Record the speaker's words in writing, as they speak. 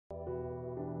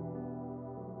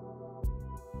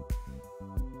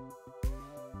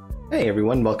Hey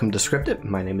everyone, welcome to ScriptIT.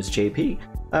 My name is JP.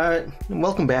 And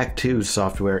welcome back to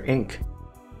Software Inc.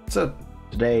 So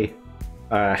today,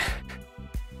 we're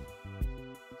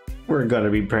going to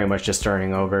be pretty much just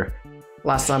starting over.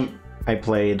 Last time I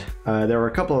played, there were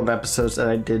a couple of episodes that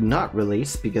I did not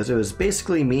release because it was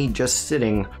basically me just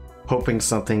sitting hoping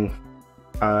something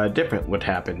different would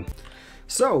happen.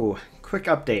 So, quick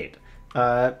update.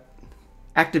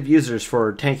 Active users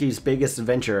for Tanky's biggest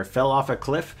adventure fell off a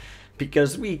cliff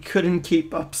because we couldn't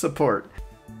keep up support.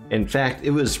 In fact, it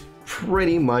was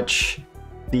pretty much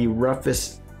the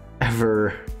roughest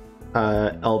ever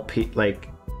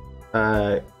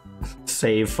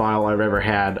save file I've ever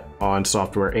had on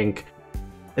Software Inc.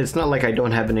 It's not like I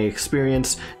don't have any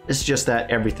experience, it's just that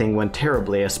everything went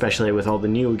terribly, especially with all the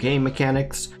new game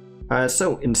mechanics.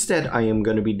 So instead, I am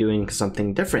going to be doing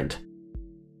something different.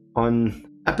 On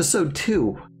episode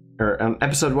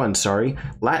 1, sorry,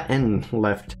 Latin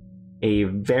left a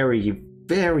very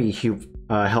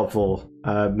helpful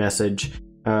message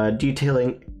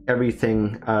detailing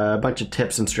everything, a bunch of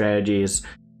tips and strategies,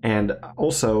 and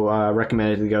also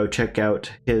recommended to go check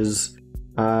out his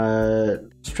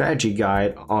strategy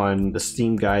guide on the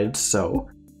Steam guide, so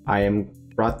I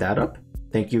brought that up.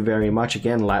 Thank you very much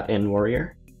again, Latin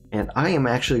Warrior. And I am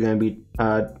actually going to be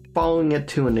following it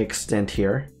to an extent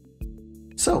here.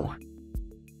 So,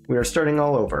 we are starting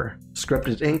all over.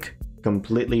 ScriptIT Inc.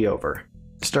 completely over.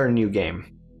 Start a new game.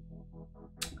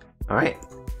 Alright.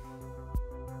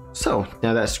 So,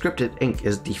 now that ScriptIT Inc.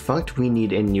 is defunct, we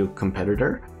need a new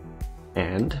competitor.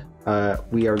 And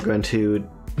we are going to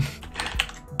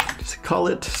call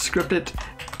it ScriptIT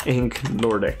Inc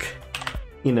Nordic.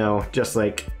 You know, just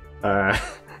like THQ,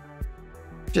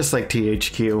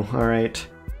 alright?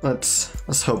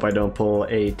 Let's hope I don't pull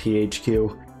a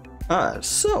THQ.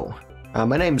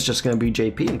 My name's just gonna be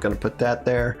JP. I'm gonna put that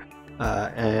there.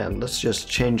 And let's just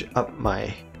change up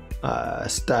my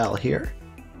style here.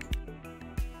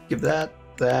 Give that.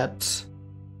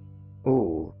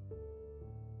 Ooh.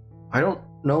 I don't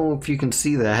know if you can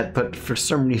see that, but for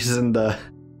some reason the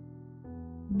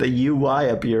UI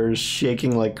up here is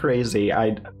shaking like crazy.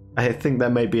 I think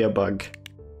that might be a bug.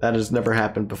 That has never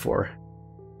happened before.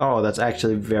 Oh, that's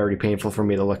actually very painful for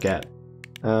me to look at.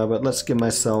 But let's give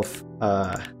myself,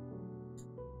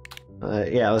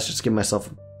 let's just give myself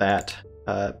that.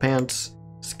 Pants,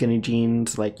 skinny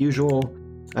jeans like usual.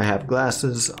 I have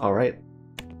glasses, alright.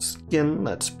 Skin,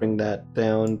 let's bring that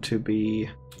down to be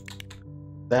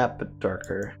that, but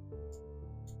darker.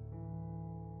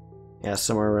 Yeah,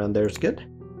 somewhere around there is good.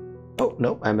 Oh,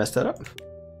 nope, I messed that up.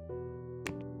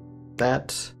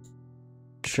 That.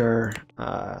 Sure.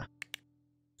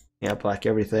 Yeah, black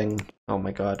everything. Oh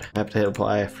my god, I have to hit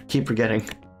apply. I keep forgetting.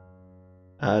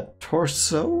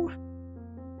 Torso.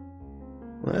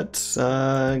 Let's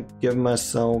give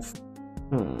myself.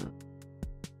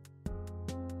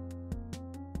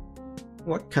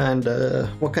 What kind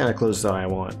of clothes do I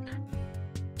want?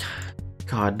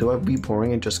 God, do I be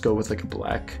boring and just go with like a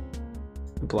black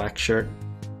shirt?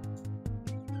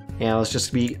 Yeah, let's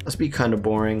be kind of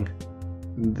boring.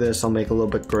 This I'll make a little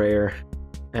bit grayer.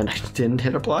 And I didn't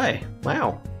hit apply.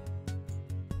 Wow.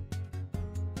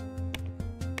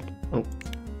 Oh,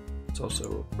 let's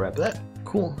also grab that.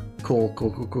 Cool.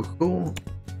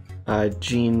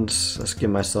 Jeans. Let's give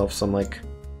myself some like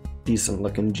decent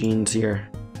looking jeans here.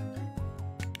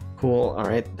 Cool. All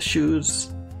right. The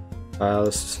shoes.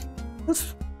 Let's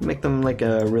make them like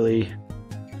a really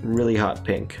hot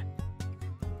pink.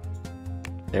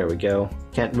 There we go.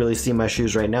 Can't really see my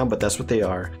shoes right now, but that's what they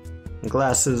are.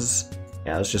 Glasses.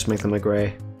 Yeah, let's just make them a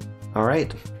gray.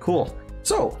 Alright, cool.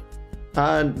 So,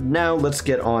 now let's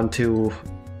get on to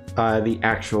the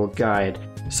actual guide.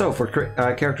 So, for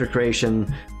character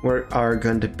creation, we are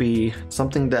going to be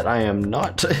something that I am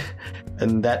not,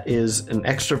 and that is an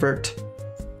extrovert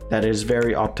that is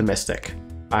very optimistic.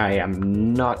 I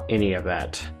am not any of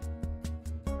that.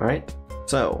 Alright,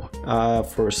 so,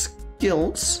 for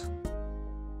skills,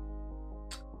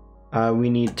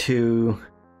 we need to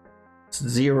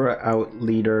zero out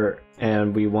leader,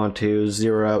 and we want to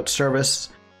zero out service.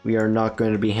 We are not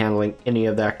going to be handling any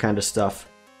of that kind of stuff.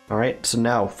 Alright, so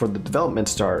now for the development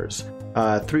stars.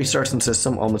 3 stars in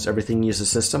system, almost everything uses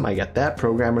system. I get that.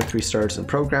 Programmer, 3 stars in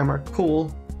programmer.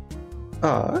 Cool.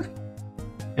 Let's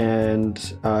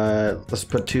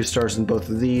put 2 stars in both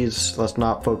of these. Let's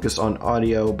not focus on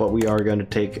audio, but we are going to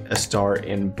take a star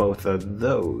in both of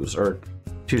those, or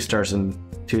 2 stars in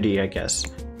 2D, I guess.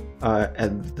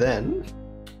 And then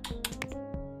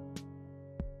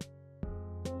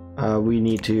we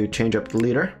need to change up the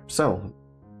leader. So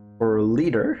for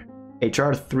leader,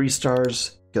 HR 3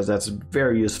 stars, because that's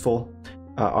very useful.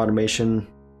 Automation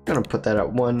Gonna put that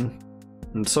at 1.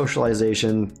 And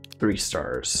socialization, 3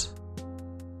 stars.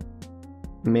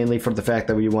 Mainly for the fact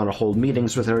that we want to hold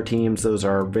meetings with our teams. Those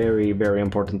are very, very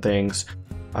important things,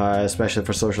 especially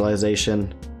for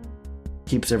socialization.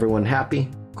 Keeps everyone happy.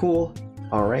 Cool.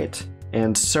 All right.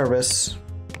 And service.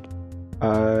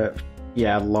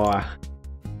 Yeah, law.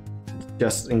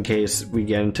 Just in case we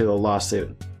get into a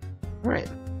lawsuit. All right.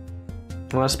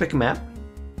 Well, let's pick a map.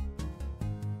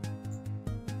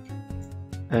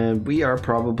 And we are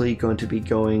probably going to be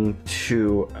going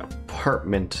to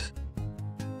apartment.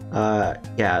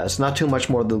 Yeah, it's not too much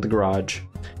more than the garage.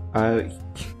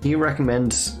 He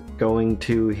recommends going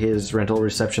to his rental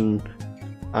reception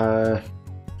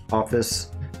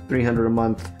office, $300 a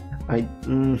month. I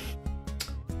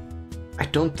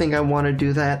don't think I want to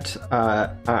do that.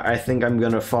 I think I'm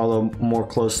gonna follow more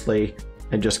closely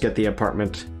and just get the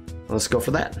apartment. Let's go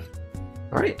for that.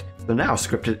 All right. So now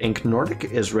ScriptIT Inc Nordic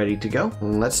is ready to go.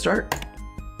 Let's start.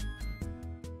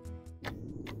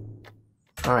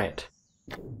 All right.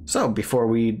 So before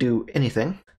we do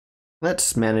anything,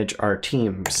 let's manage our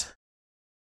teams.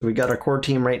 We got our core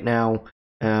team right now.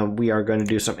 We are going to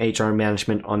do some HR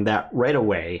management on that right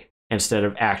away instead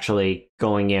of actually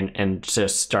going in and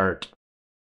just start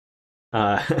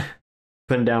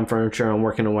putting down furniture and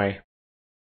working away.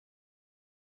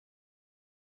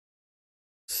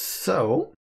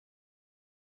 So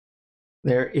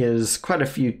there is quite a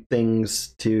few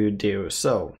things to do.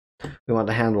 So we want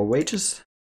to handle wages,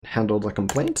 handle the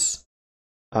complaints.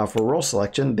 For role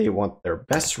selection, they want their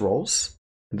best roles.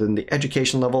 And then the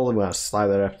education level, we want to slide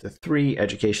that up to 3.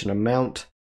 Education amount,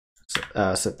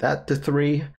 set that to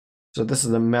 3. So this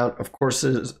is the amount of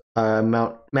courses,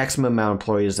 maximum amount of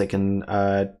employees they can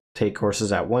take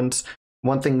courses at once.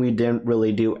 One thing we didn't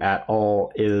really do at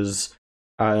all is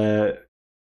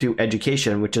do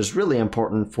education, which is really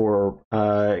important for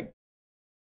like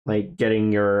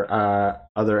getting your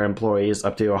other employees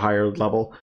up to a higher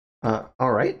level. All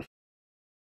right.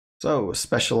 So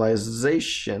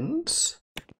specializations,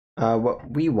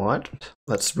 what we want,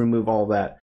 let's remove all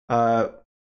that.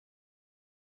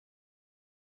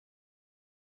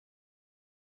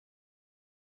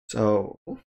 So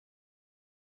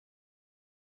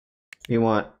we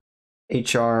want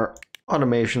HR,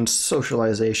 automation,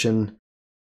 socialization,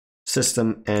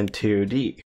 system, and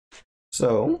 2D.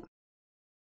 So,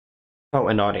 oh,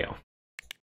 and audio.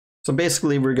 So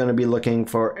basically we're going to be looking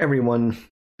for everyone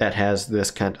that has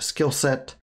this kind of skill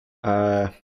set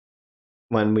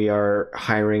when we are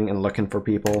hiring and looking for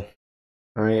people.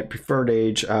 All right, preferred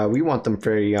age, we want them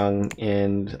very young,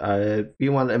 and we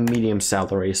want a medium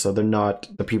salary, so they're not,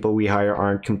 the people we hire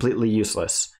aren't completely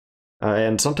useless.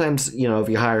 And sometimes, you know, if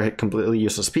you hire completely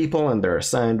useless people and they're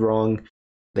assigned wrong,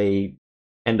 they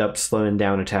end up slowing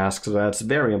down a task, so that's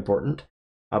very important.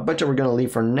 Budget we're going to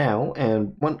leave for now,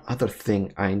 and one other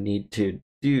thing I need to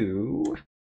do.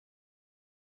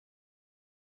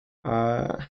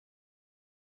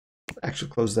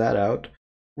 Actually close that out.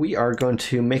 We are going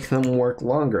to make them work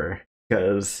longer,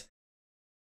 because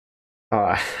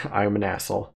I'm an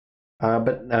asshole.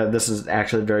 But this is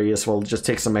actually very useful. Just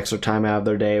take some extra time out of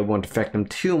their day. It won't affect them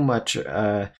too much.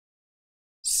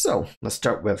 So let's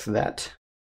start with that.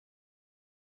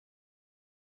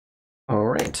 All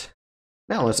right.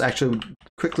 Now let's actually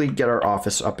quickly get our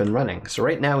office up and running. So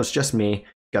right now it's just me.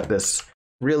 Got this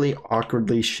really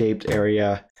awkwardly shaped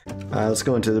area. Let's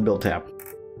go into the build tab.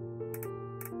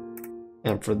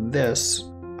 And for this,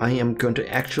 I am going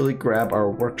to actually grab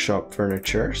our workshop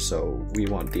furniture. So we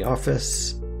want the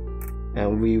office,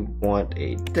 and we want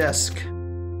a desk.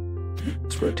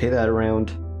 Let's rotate that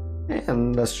around,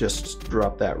 and let's just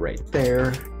drop that right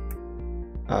there.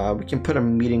 We can put a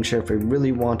meeting chair if we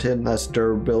really wanted. That's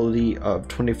durability of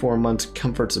 24 months,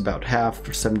 comfort's about half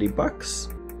for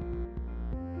 $70.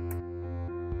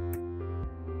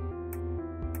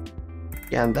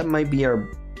 Yeah, and that might be our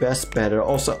best bet. It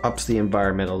also ups the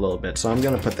environment a little bit, so I'm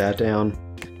gonna put that down.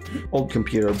 Old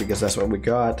computer, because that's what we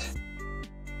got.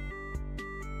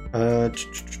 May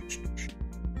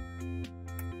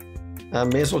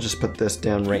as well just put this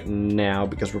down right now,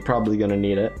 because we're probably gonna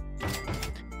need it.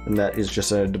 And that is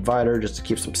just a divider, just to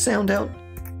keep some sound out.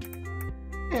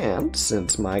 And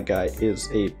since my guy is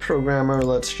a programmer,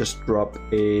 let's just drop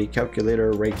a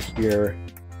calculator right here,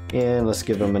 and let's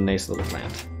give him a nice little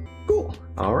plant. Cool.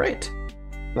 All right.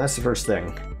 That's the first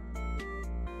thing.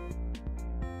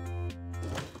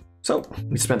 So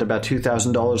we spent about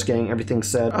 $2,000 getting everything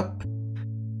set up.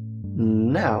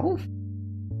 Now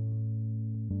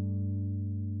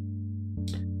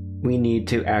we need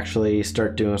to actually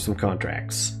start doing some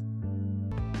contracts.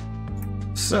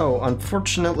 So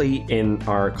unfortunately in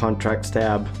our contracts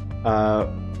tab,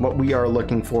 what we are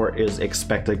looking for is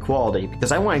expected quality,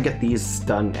 because I want to get these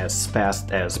done as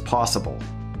fast as possible.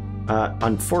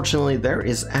 Unfortunately, there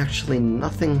is actually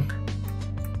nothing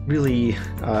really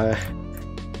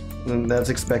that's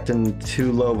expecting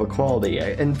too low of a quality.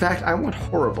 In fact, I want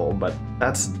horrible, but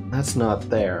that's not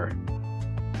there.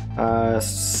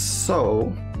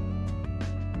 So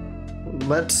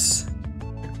let's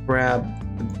grab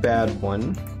the bad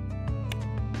one.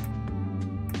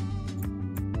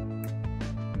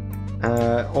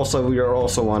 Also, we are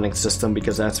also wanting system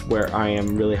because that's where I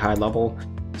am really high level.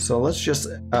 So let's just,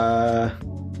 is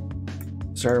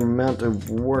there amount of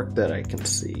work that I can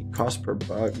see? Cost per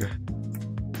bug.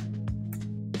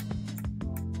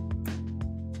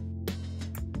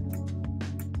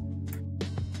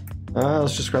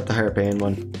 Let's just grab the higher paying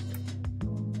one.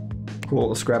 Cool,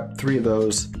 let's grab 3 of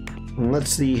those. And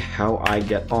let's see how I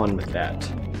get on with that.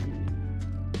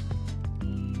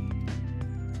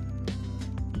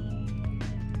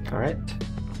 Alright,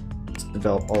 let's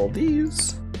develop all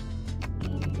these.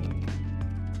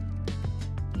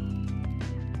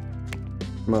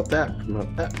 Promote that,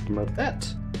 promote that, promote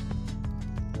that.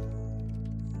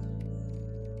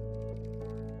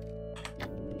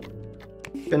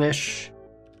 Finish.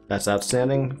 That's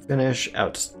outstanding. Finish,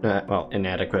 well,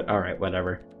 inadequate. Alright,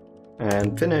 whatever.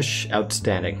 And finish,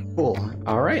 outstanding. Cool.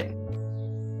 Alright.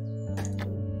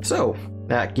 So,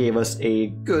 that gave us a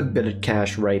good bit of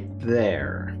cash right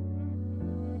there.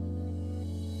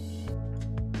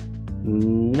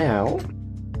 Now,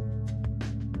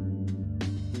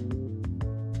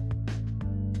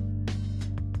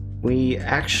 we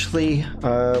actually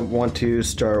want to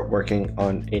start working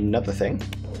on another thing.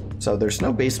 So there's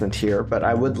no basement here, but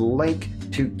I would like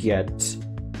to get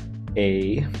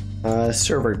a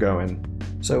server going.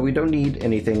 So we don't need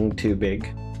anything too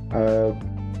big.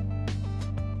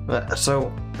 Let's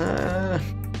go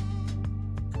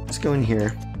in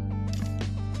here.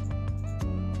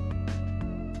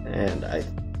 And I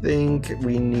think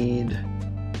we need...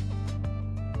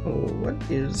 Oh, what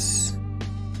is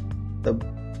the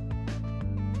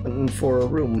button for a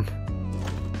room?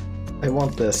 I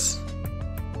want this.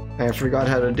 I forgot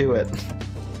how to do it.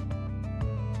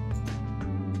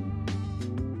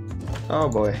 Oh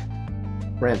boy.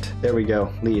 Rent. There we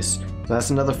go. Lease. So that's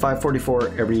another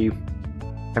 544 every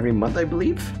month, I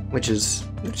believe, which is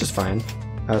fine.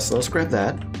 So let's grab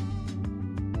that.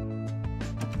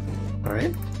 All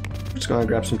right. Just gonna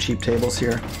grab some cheap tables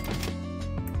here.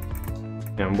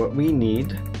 And what we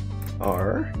need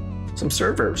are some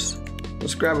servers.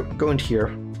 Let's go into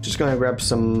here. Just gonna grab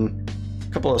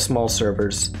a couple of small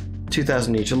servers,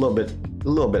 2,000 each, a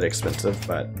little bit expensive,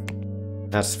 but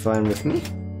that's fine with me.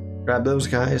 Grab those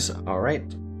guys. All right.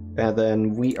 And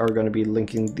then we are going to be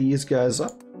linking these guys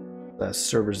up. That's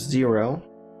server 0.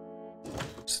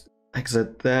 Just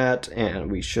exit that,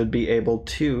 and we should be able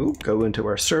to go into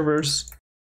our servers.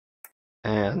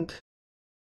 And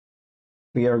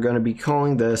we are going to be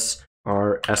calling this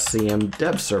our SCM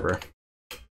dev server.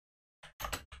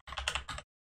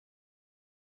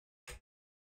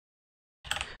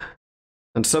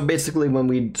 And so basically when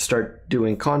we start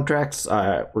doing contracts,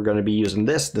 we're going to be using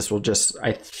this. This will just,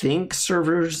 I think,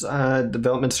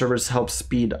 development servers help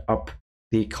speed up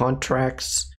the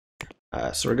contracts.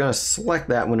 So we're going to select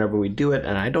that whenever we do it,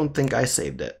 and I don't think I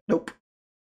saved it. Nope.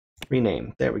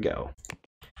 Rename. There we go.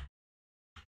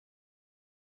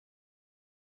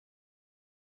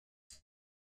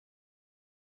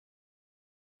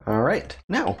 All right.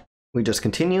 Now we just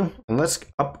continue, and let's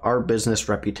up our business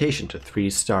reputation to 3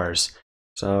 stars.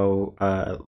 So,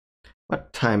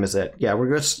 what time is it? Yeah,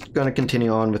 we're just going to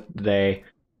continue on with the day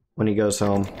when he goes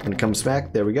home. When he comes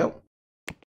back, there we go.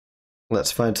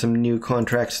 Let's find some new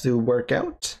contracts to work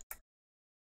out.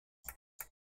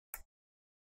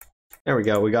 There we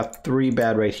go. We got 3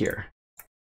 bad right here.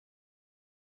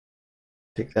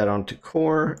 Take that onto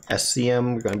core,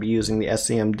 SCM. We're going to be using the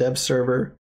SCM dev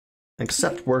server.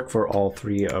 Accept work for all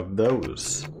 3 of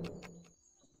those.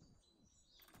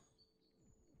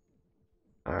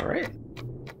 All right.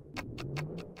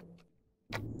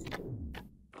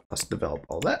 Let's develop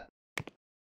all that.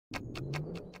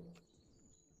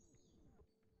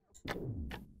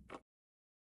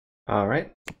 All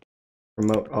right.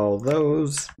 Promote all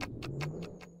those.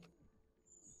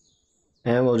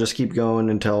 And we'll just keep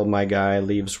going until my guy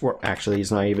leaves work. Actually,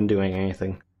 he's not even doing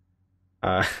anything.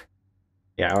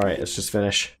 Yeah, all right, let's just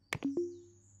finish.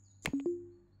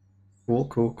 Cool,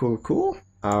 cool, cool, cool.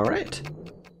 All right.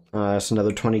 It's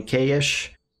another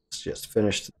 20K-ish. Let's just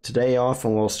finish today off,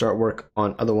 and we'll start work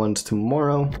on other ones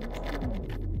tomorrow.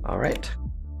 All right.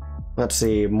 Let's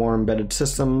see, more embedded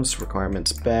systems,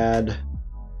 requirements bad.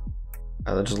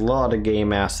 There's a lot of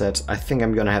game assets. I think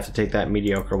I'm gonna have to take that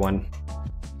mediocre one.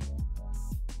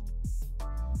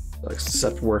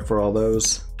 Accept work for all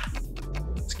those.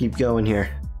 Let's keep going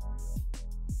here.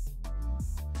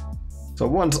 So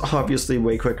one's obviously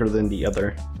way quicker than the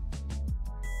other.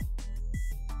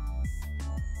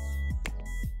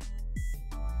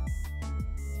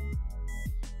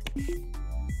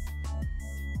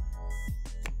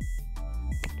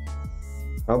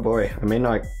 Oh boy, I may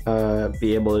not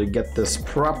be able to get this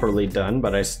properly done,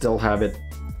 but I still have it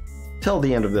till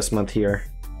the end of this month here.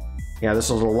 Yeah, this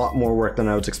was a lot more work than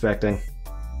I was expecting.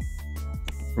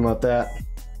 Promote that.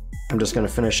 I'm just gonna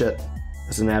finish it.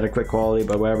 It's an adequate quality,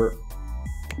 but whatever.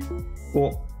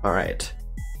 Cool. Alright.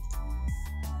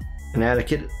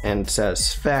 Inadequate and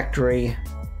satisfactory.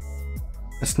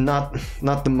 It's not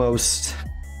the most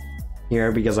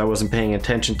here because I wasn't paying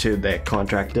attention to the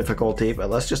contract difficulty, but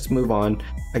let's just move on.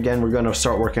 Again, we're going to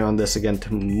start working on this again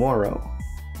tomorrow.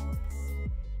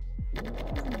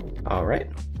 Alright.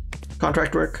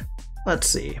 Contract work. Let's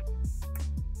see.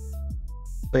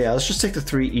 So yeah, let's just take the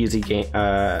 3 easy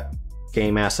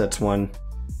game assets one.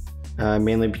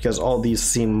 Mainly because all these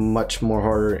seem much more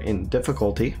harder in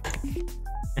difficulty.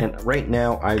 And right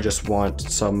now, I just want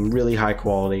some really high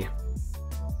quality.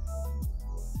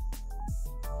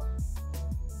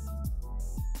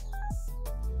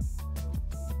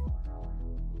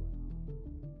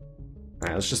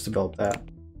 Alright, let's just develop that.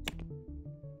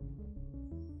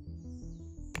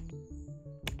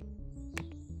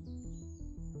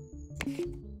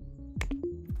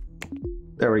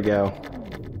 There we go.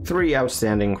 3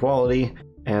 outstanding quality,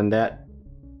 and that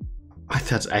I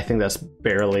think that's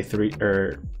barely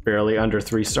barely under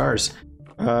 3 stars.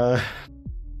 Yeah,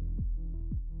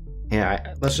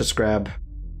 let's just grab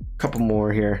a couple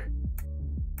more here.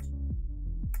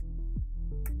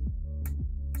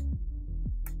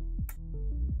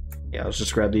 Yeah, let's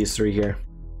just grab these 3 here.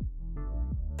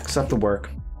 Accept the work.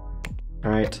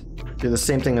 Alright. Do the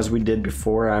same thing as we did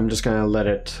before. I'm just gonna let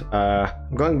it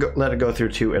I'm going to let it go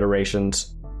through 2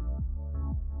 iterations.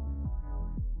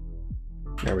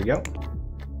 There we go.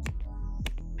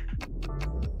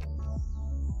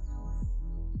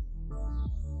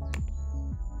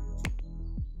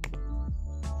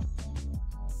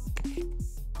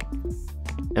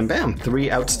 And bam,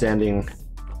 3 outstanding.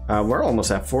 We're almost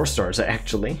at 4 stars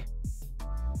actually.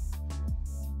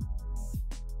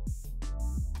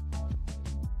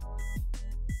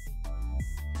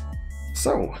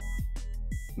 So,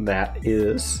 that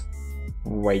is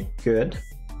quite good.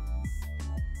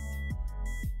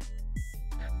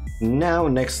 Now,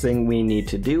 next thing we need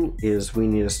to do is we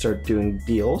need to start doing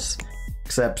deals.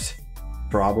 Except,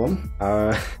 problem.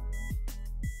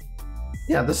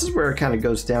 Yeah, this is where it kind of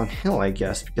goes downhill, I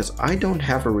guess, because I don't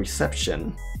have a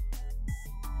reception.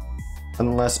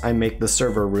 Unless I make the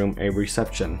server room a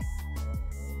reception.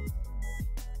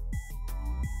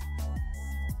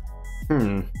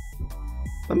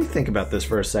 Let me think about this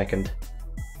for a second.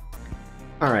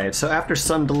 Alright, so after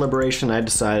some deliberation, I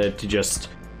decided to just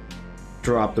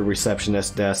drop the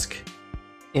receptionist desk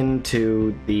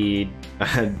into the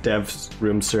dev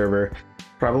room server.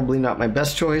 Probably not my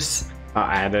best choice.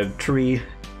 I added a tree,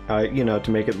 you know,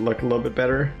 to make it look a little bit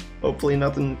better. Hopefully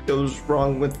nothing goes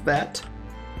wrong with that.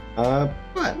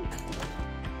 But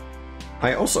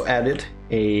I also added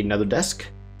another desk,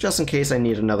 just in case I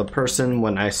need another person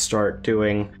when I start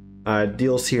doing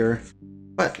deals here.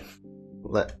 But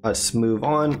let us move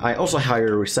on. I also hired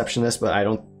a receptionist, but I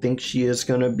don't think she is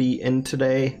going to be in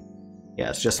today. Yeah,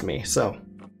 it's just me. So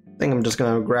I think I'm just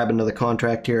going to grab another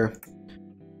contract here.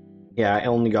 Yeah, I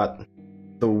only got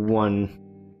the one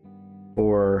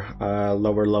for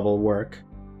lower level work.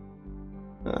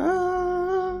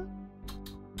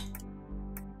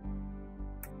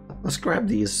 Let's grab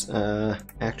these,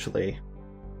 actually.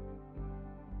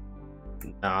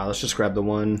 Let's just grab the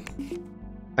one.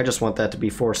 I just want that to be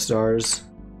 4 stars.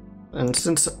 And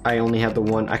since I only have the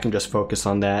one, I can just focus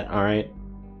on that, alright?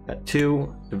 Got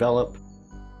 2, develop.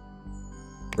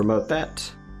 Promote that.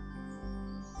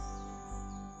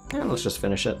 And let's just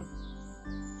finish it.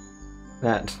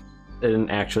 That didn't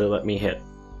actually let me hit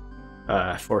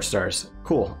 4 stars.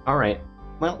 Cool, alright.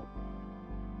 Well,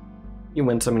 you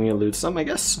win some and you lose some, I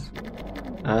guess.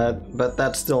 But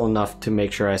that's still enough to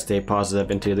make sure I stay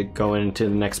positive into going into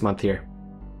the next month here.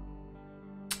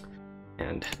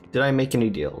 And did I make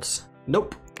any deals?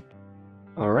 Nope.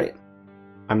 Alright.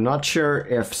 I'm not sure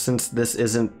if, since this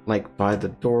isn't like by the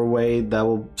doorway, that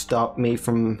will stop me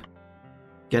from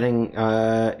getting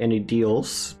any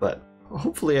deals, but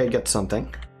hopefully I get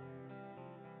something.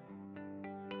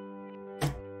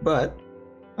 But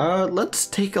Let's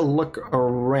take a look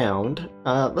around.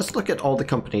 Let's look at all the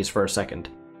companies for a second.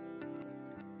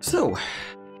 So,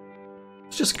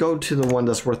 let's just go to the one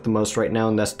that's worth the most right now,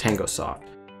 and that's Tangosoft.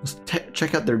 Let's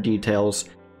check out their details,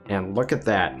 and look at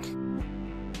that.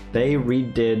 They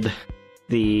redid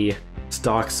the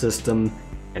stock system,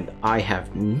 and I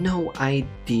have no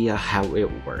idea how it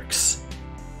works.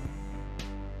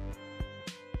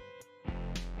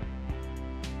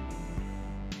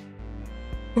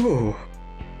 Ooh.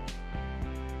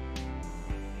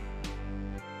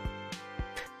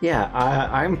 Yeah,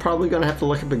 I'm probably gonna have to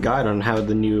look up a guide on how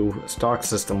the new stock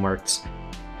system works.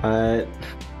 God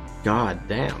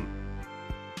damn.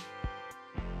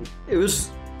 It was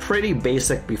pretty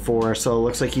basic before, so it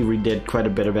looks like he redid quite a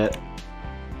bit of it.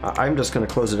 I'm just gonna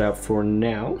close it out for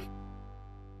now.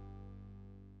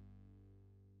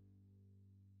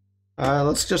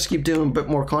 Let's just keep doing a bit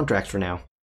more contracts for now.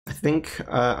 I think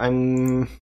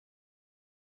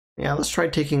yeah, let's try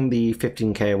taking the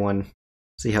 15k one,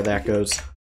 see how that goes.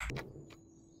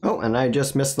 Oh, and I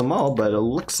just missed them all, but it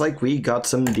looks like we got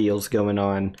some deals going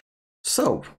on.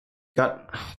 So,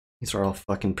 these are all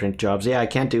fucking print jobs. Yeah, I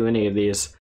can't do any of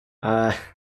these.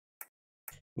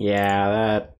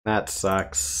 Yeah, that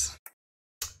sucks.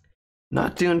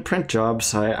 Not doing print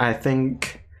jobs. I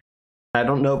think, I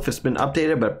don't know if it's been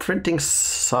updated, but printing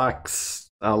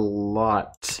sucks a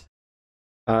lot.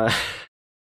 I'd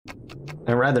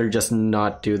rather just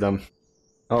not do them.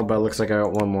 Oh, but it looks like I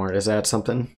got one more. Is that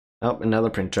something? Oh, another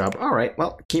print job. Alright,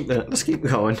 well, let's keep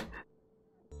going.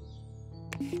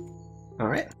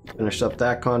 Alright, finished up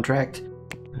that contract.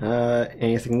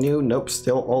 Anything new? Nope,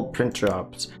 still all print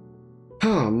jobs.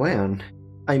 Oh man,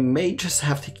 I may just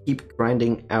have to keep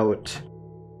grinding out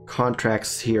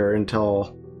contracts here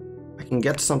until I can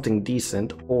get something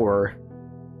decent, or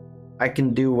I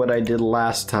can do what I did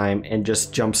last time and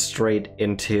just jump straight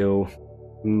into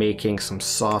making some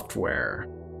software.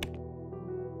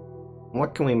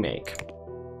 What can we make?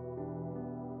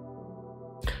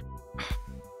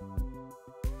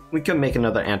 We could make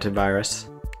another antivirus.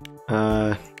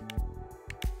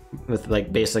 With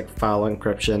like basic file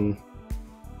encryption.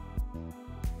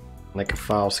 Like a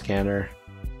file scanner.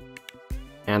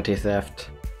 Anti-theft.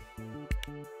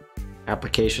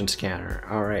 Application scanner.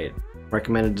 Alright.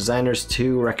 Recommended designers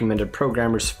 2, recommended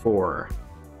programmers 4.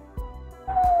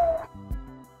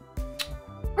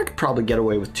 I could probably get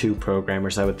away with 2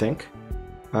 programmers, I would think.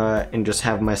 And just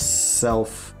have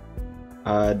myself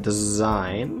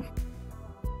design.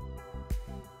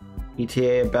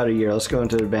 ETA about a year. Let's go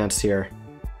into advanced here.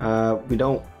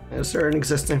 Is there an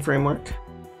existing framework?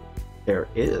 There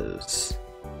is.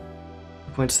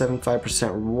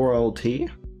 0.75% royalty.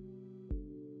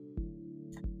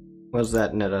 What does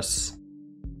that net us?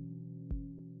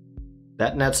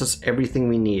 That nets us everything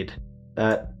we need.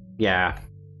 Yeah.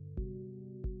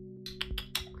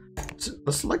 So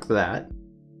let's select that.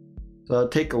 So it'll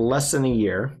take less than a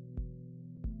year.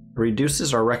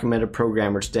 Reduces our recommended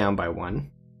programmers down by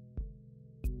 1.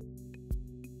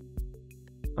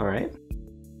 Alright.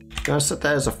 Gonna set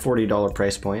that as a $40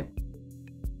 price point.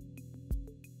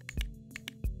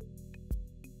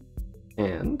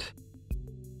 And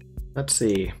let's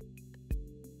see.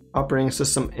 Operating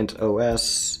system int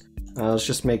OS. Let's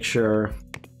just make sure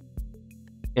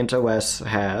int OS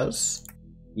has,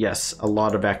 yes, a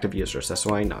lot of active users. That's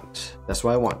why not. That's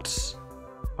what I want.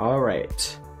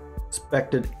 Alright.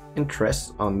 Expected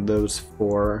interest on those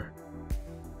 4.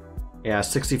 Yeah,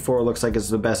 64 looks like it's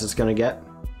the best it's gonna get.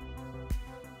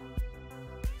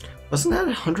 Wasn't that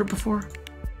 100 before?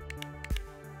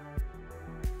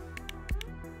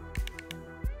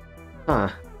 Huh.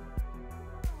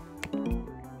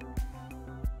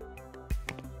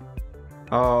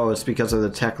 Oh, it's because of the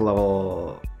tech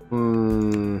level.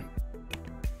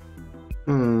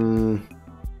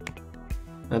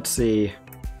 Let's see.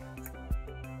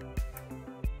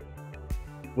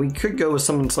 We could go with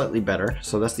something slightly better.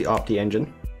 So that's the Opti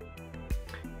engine.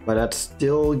 But that's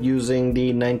still using the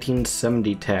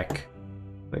 1970 tech,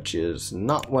 which is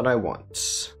not what I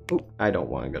want. Oh, I don't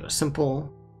want to go to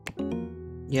simple.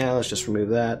 Yeah, let's just remove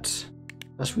that.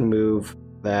 Let's remove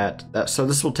that. So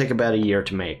this will take about a year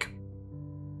to make.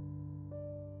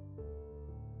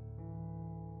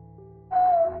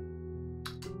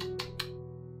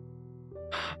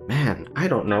 Man, I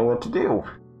don't know what to do.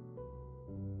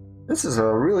 This is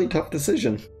a really tough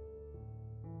decision.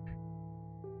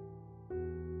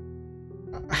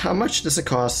 How much does it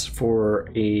cost for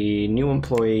a new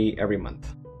employee every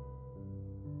month?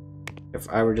 If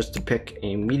I were just to pick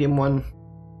a medium one,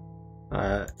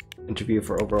 interview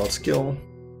for overall skill,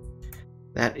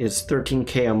 that is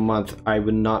 13k a month. I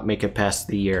would not make it past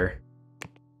the year.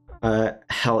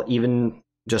 Hell, even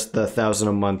just the 1,000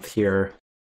 a month here.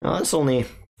 That's only.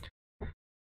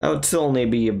 That would still only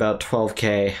be about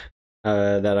 12K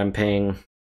that I'm paying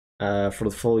for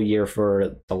the full year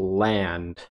for the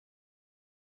land.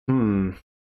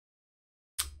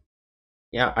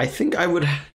 Yeah, I think I would.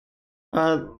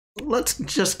 Let's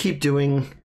just keep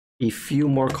doing a few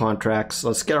more contracts.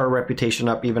 Let's get our reputation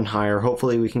up even higher.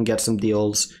 Hopefully, we can get some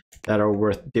deals that are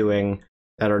worth doing,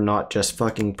 that are not just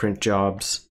fucking print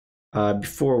jobs,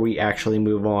 before we actually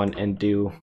move on and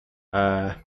do.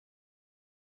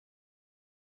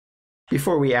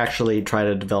 Before we actually try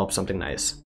to develop something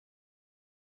nice.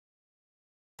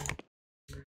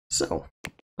 So,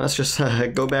 let's just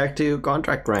go back to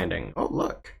contract grinding. Oh,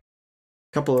 look.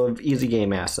 A couple of easy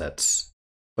game assets.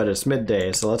 But it's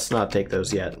midday, so let's not take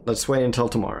those yet. Let's wait until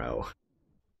tomorrow.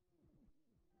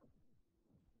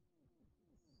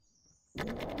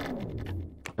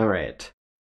 Alright.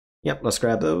 Yep, let's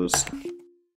grab those.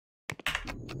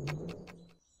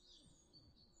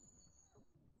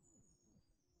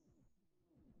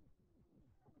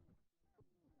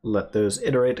 Let those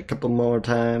iterate a couple more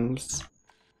times.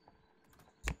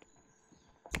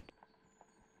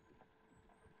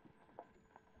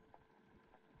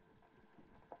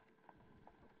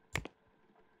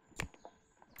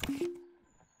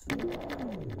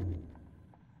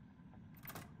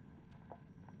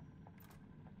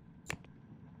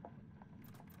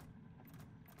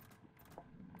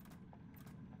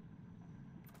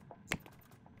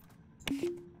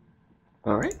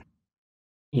 Alright.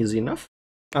 Easy enough.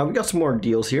 We got some more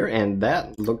deals here, and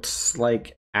that looks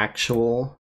like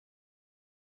actual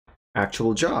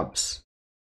jobs.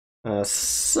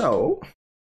 So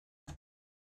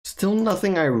still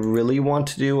nothing I really want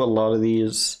to do. A lot of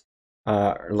these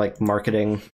are like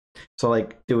marketing. So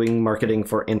like doing marketing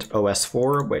for Int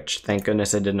OS4, which thank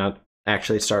goodness I did not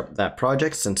actually start that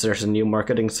project since there's a new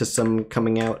marketing system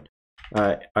coming out.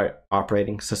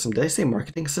 Operating system. Did I say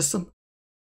marketing system?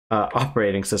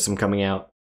 Operating system coming out.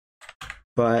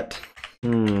 But,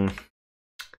 yeah,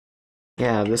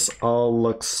 this all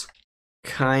looks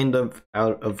kind of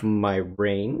out of my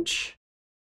range.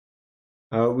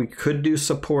 We could do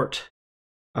support,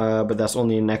 but that's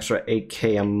only an extra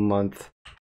 8K a month,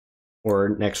 or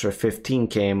an extra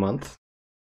 15K a month.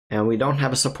 And we don't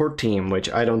have a support team, which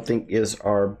I don't think is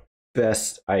our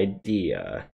best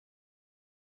idea.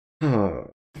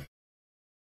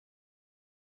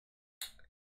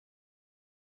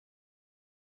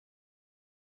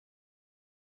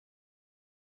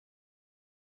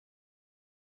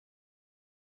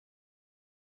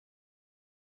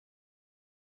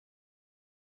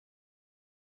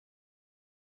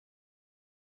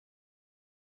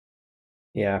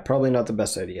 Yeah, probably not the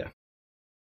best idea.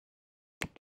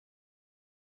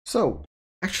 So,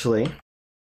 actually,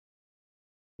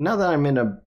 now that I'm in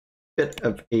a bit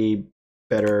of a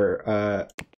better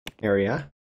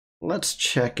area, let's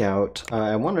check out.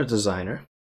 I want a designer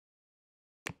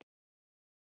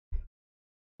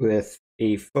with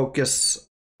a focus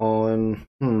on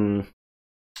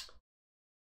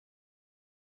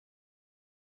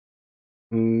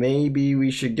maybe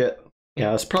we should get.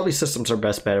 Yeah, it's probably systems are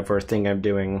best bet for a thing I'm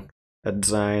doing a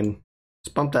design.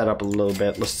 Let's bump that up a little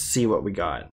bit. Let's see what we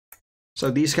got.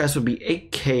 So these guys would be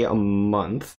 8K a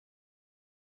month.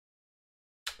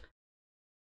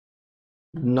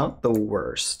 Not the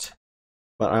worst,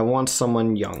 but I want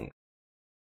someone young.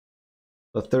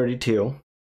 So 32.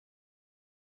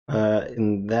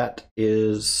 And that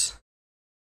is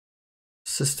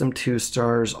system 2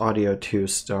 stars, audio 2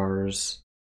 stars.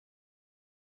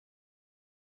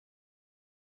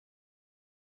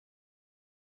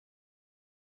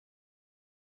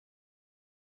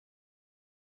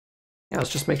 Yeah, let's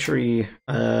just make sure he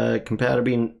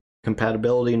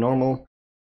compatibility normal.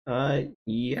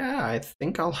 Yeah, I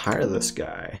think I'll hire this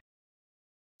guy.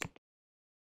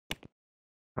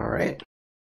 All right,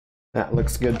 that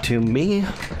looks good to me.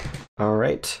 All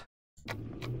right.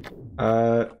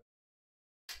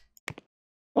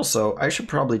 Also, I should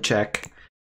probably check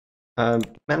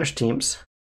manage teams.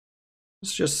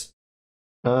 Let's just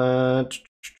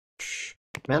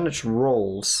manage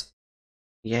roles.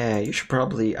 Yeah, I should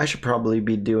probably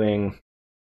be doing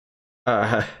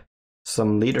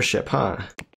some leadership, huh?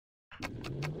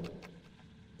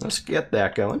 Let's get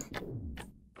that going.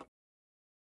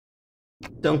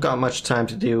 Don't got much time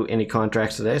to do any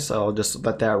contracts today, so I'll just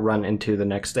let that run into the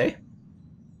next day.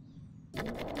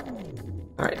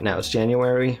 Alright, now it's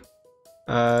January.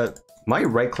 My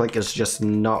right click is just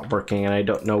not working and I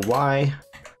don't know why.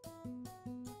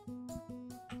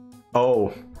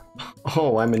 Oh,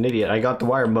 I'm an idiot. I got the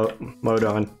wire mode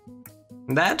on.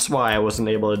 That's why I wasn't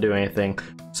able to do anything.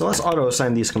 So let's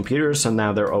auto-assign these computers so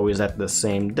now they're always at the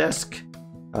same desk.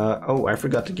 Oh, I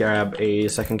forgot to grab a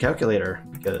second calculator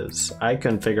because I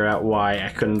couldn't figure out why I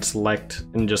couldn't select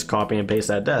and just copy and paste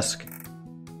that desk.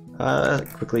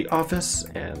 Quickly office,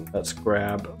 and let's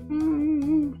grab...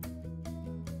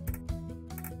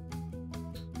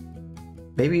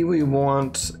 maybe we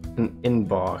want an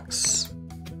inbox.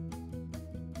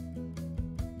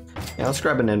 Yeah, let's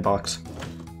grab an inbox.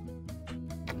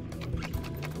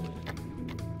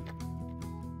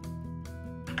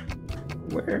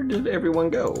 Where did everyone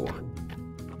go?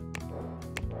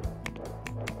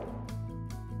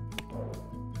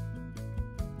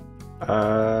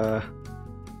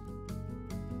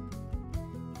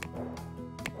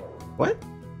 What?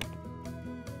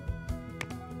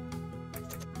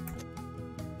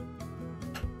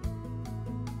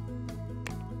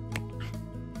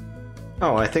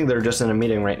 Oh, I think they're just in a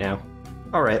meeting right now.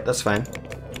 Alright, that's fine.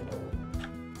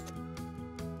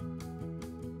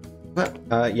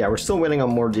 But, yeah, we're still waiting on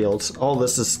more deals. All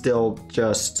this is still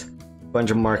just a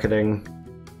bunch of marketing.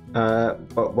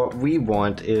 But what we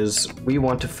want is, we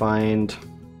want to find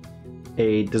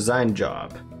a design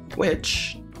job.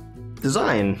 Which,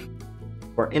 design,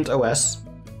 for int OS.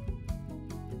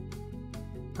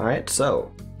 Alright,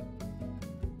 so,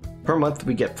 per month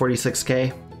we get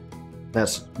 46k.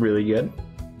 That's really good.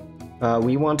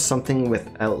 We want something with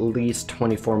at least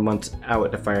 24 months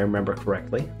out, if I remember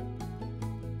correctly.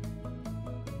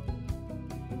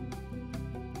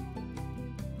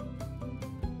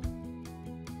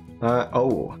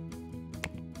 Oh.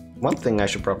 One thing I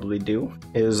should probably do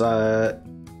is, I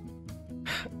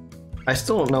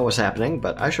still don't know what's happening,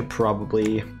 but I should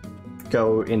probably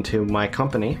go into my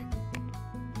company.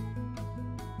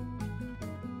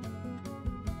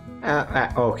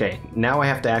 Okay, now I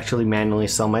have to actually manually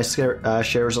sell my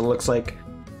shares, it looks like,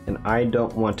 and I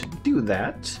don't want to do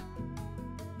that.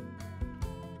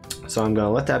 So I'm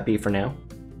gonna let that be for now.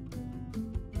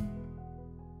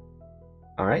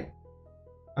 Alright.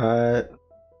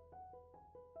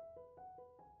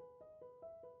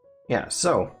 Yeah,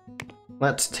 so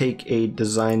let's take a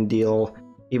design deal,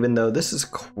 even though this is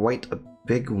quite a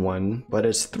big one, but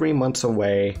it's 3 months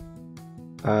away.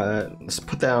 Let's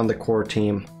put that on the core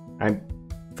team.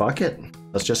 Fuck it.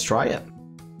 Let's just try it.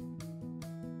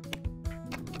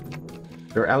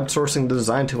 They're outsourcing the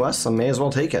design to us, I may as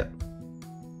well take it.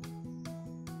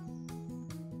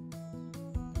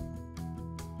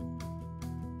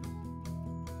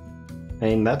 I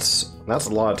mean, that's a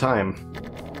lot of time.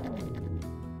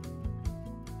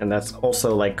 And that's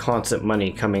also like constant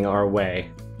money coming our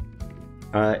way.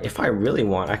 If I really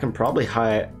want, I can probably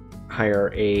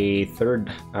hire a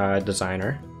third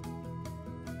designer.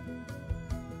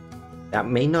 That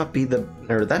may not be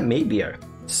that may be a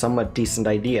somewhat decent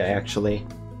idea, actually.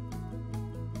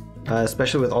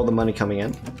 Especially with all the money coming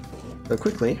in. So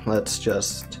quickly, let's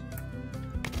just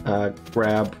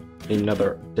grab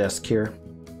another desk here.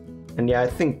 And yeah, I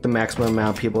think the maximum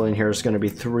amount of people in here is going to be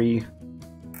 3.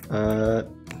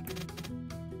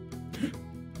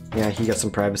 Yeah, he got some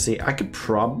privacy. I could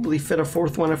probably fit a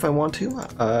 4th one if I want to.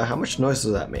 How much noise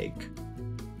does that make?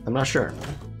 I'm not sure.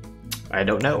 I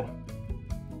don't know.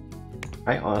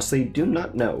 I honestly do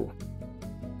not know.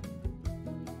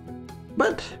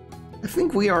 But I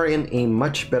think we are in a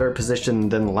much better position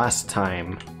than last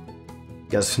time,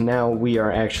 because now we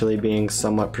are actually being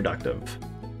somewhat productive.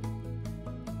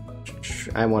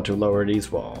 I want to lower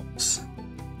these walls.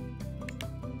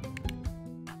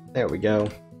 There we go.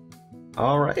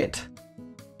 Alright.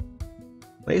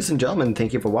 Ladies and gentlemen,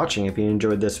 thank you for watching. If you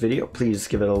enjoyed this video, please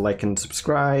give it a like and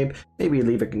subscribe. Maybe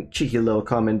leave a cheeky little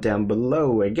comment down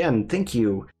below. Again, thank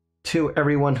you to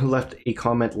everyone who left a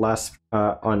comment last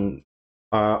on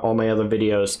all my other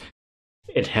videos.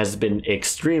 It has been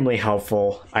extremely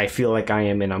helpful. I feel like I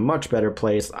am in a much better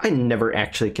place. I never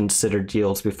actually considered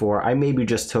deals before. I maybe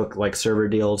just took like server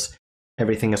deals.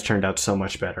 Everything has turned out so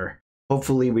much better.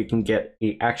 Hopefully we can get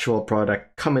the actual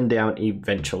product coming down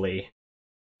eventually.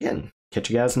 Again, catch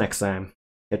you guys next time.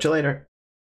 Catch you later.